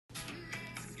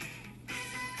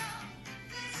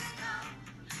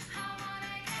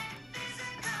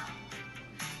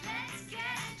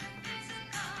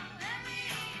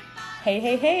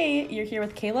Hey, you're here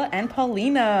with Kayla and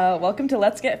Paulina. Welcome to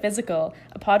Let's Get Physical,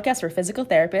 a podcast for physical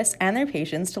therapists and their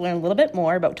patients to learn a little bit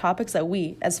more about topics that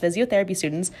we, as physiotherapy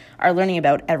students, are learning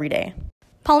about every day.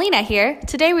 Paulina here.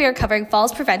 Today we are covering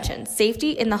falls prevention,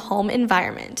 safety in the home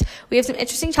environment. We have some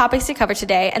interesting topics to cover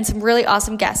today and some really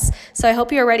awesome guests, so I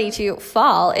hope you are ready to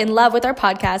fall in love with our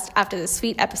podcast after this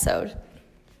sweet episode.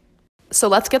 So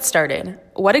let's get started.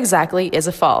 What exactly is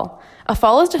a fall? A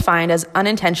fall is defined as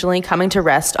unintentionally coming to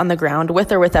rest on the ground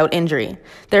with or without injury.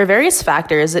 There are various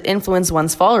factors that influence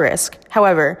one's fall risk.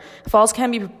 However, falls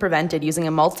can be prevented using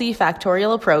a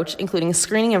multifactorial approach, including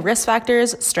screening of risk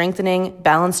factors, strengthening,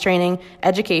 balance training,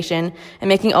 education, and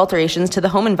making alterations to the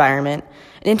home environment.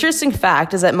 An interesting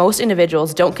fact is that most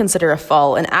individuals don't consider a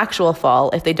fall an actual fall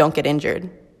if they don't get injured.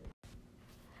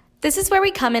 This is where we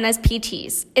come in as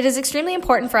PTs. It is extremely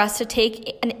important for us to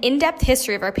take an in-depth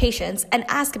history of our patients and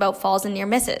ask about falls and near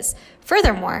misses.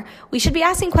 Furthermore, we should be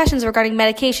asking questions regarding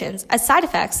medications, as side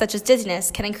effects such as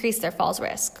dizziness can increase their falls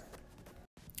risk.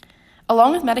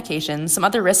 Along with medications, some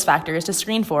other risk factors to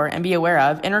screen for and be aware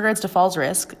of in regards to falls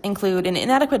risk include an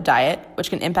inadequate diet, which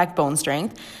can impact bone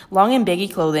strength, long and baggy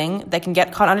clothing that can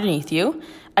get caught underneath you,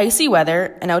 icy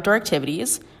weather and outdoor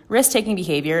activities, risk-taking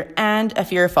behavior, and a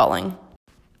fear of falling.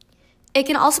 It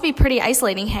can also be pretty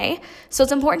isolating, hey? So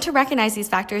it's important to recognize these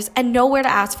factors and know where to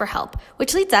ask for help,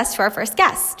 which leads us to our first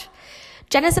guest.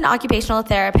 Jen is an occupational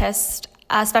therapist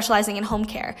specializing in home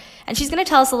care, and she's going to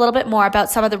tell us a little bit more about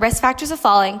some of the risk factors of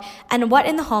falling and what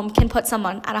in the home can put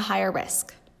someone at a higher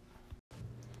risk.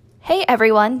 Hey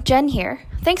everyone, Jen here.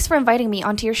 Thanks for inviting me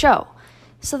onto your show.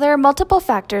 So there are multiple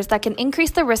factors that can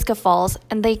increase the risk of falls,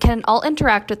 and they can all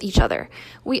interact with each other.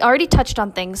 We already touched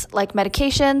on things like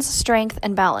medications, strength,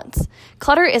 and balance.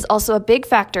 Clutter is also a big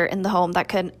factor in the home that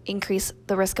can increase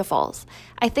the risk of falls.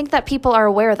 I think that people are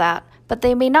aware of that, but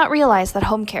they may not realize that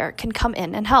home care can come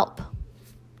in and help.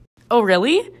 Oh,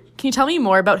 really? Can you tell me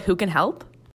more about who can help?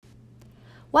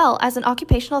 Well, as an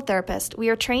occupational therapist, we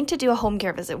are trained to do a home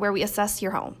care visit where we assess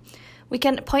your home. We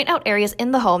can point out areas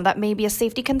in the home that may be a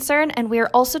safety concern, and we are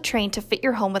also trained to fit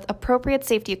your home with appropriate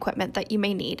safety equipment that you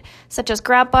may need, such as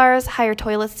grab bars, higher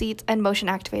toilet seats, and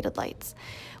motion-activated lights.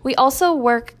 We also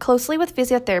work closely with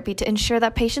physiotherapy to ensure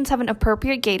that patients have an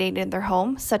appropriate gait aid in their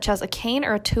home, such as a cane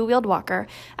or a two-wheeled walker,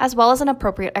 as well as an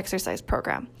appropriate exercise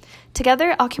program.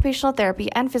 Together, occupational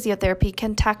therapy and physiotherapy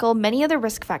can tackle many of the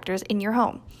risk factors in your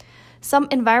home. Some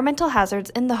environmental hazards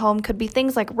in the home could be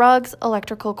things like rugs,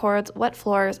 electrical cords, wet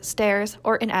floors, stairs,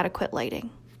 or inadequate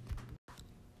lighting.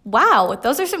 Wow,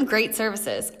 those are some great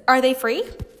services. Are they free?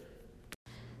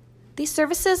 These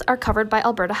services are covered by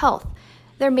Alberta Health.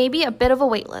 There may be a bit of a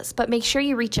wait list, but make sure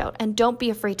you reach out and don't be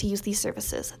afraid to use these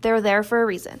services. They're there for a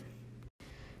reason.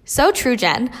 So true,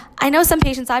 Jen. I know some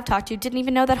patients I've talked to didn't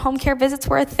even know that home care visits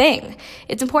were a thing.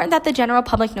 It's important that the general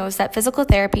public knows that physical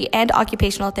therapy and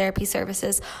occupational therapy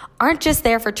services aren't just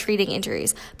there for treating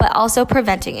injuries, but also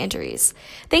preventing injuries.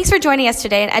 Thanks for joining us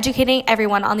today and educating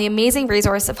everyone on the amazing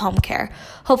resource of home care.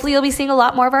 Hopefully you'll be seeing a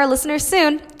lot more of our listeners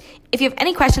soon. If you have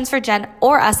any questions for Jen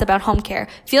or us about home care,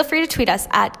 feel free to tweet us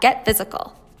at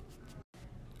GetPhysical.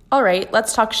 All right,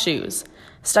 let's talk shoes.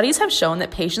 Studies have shown that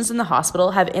patients in the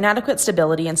hospital have inadequate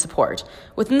stability and support.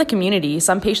 Within the community,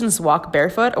 some patients walk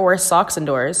barefoot or wear socks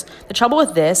indoors. The trouble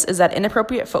with this is that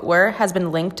inappropriate footwear has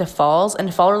been linked to falls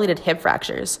and fall-related hip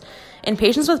fractures. In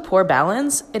patients with poor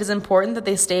balance, it is important that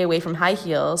they stay away from high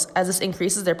heels, as this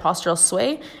increases their postural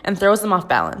sway and throws them off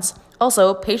balance.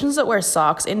 Also, patients that wear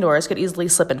socks indoors could easily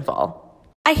slip and fall.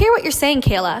 I hear what you're saying,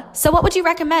 Kayla. So what would you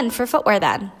recommend for footwear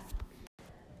then?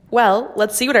 Well,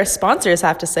 let's see what our sponsors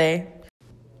have to say.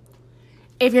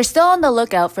 If you're still on the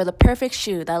lookout for the perfect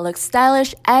shoe that looks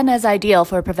stylish and is ideal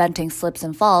for preventing slips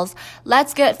and falls,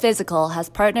 Let's Get Physical has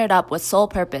partnered up with Sole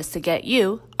Purpose to get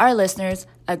you, our listeners,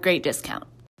 a great discount.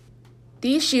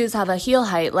 These shoes have a heel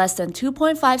height less than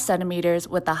 2.5 centimeters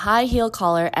with a high heel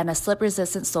collar and a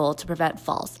slip-resistant sole to prevent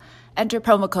falls. Enter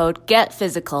promo code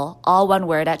GETPHYSICAL, all one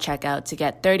word at checkout, to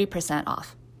get 30%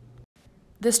 off.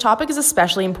 This topic is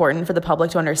especially important for the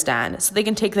public to understand so they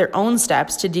can take their own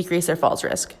steps to decrease their falls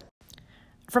risk.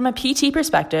 From a PT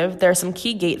perspective, there are some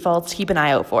key gait faults to keep an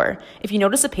eye out for. If you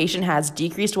notice a patient has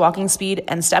decreased walking speed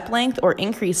and step length or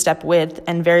increased step width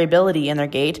and variability in their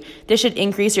gait, this should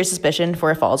increase your suspicion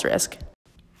for a falls risk.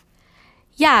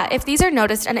 Yeah, if these are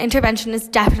noticed, an intervention is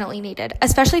definitely needed,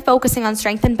 especially focusing on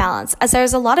strength and balance, as there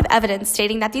is a lot of evidence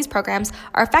stating that these programs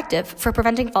are effective for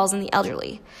preventing falls in the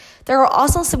elderly. There are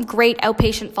also some great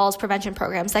outpatient falls prevention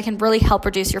programs that can really help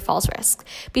reduce your falls risk.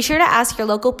 Be sure to ask your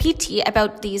local PT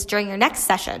about these during your next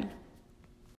session.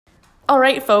 All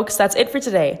right, folks, that's it for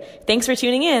today. Thanks for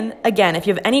tuning in. Again, if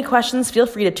you have any questions, feel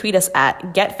free to tweet us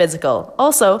at Get Physical.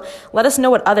 Also, let us know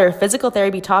what other physical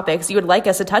therapy topics you would like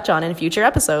us to touch on in future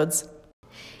episodes.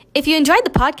 If you enjoyed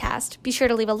the podcast, be sure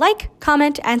to leave a like,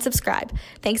 comment, and subscribe.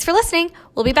 Thanks for listening.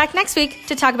 We'll be back next week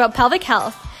to talk about pelvic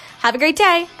health. Have a great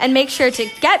day, and make sure to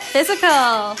get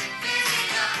physical.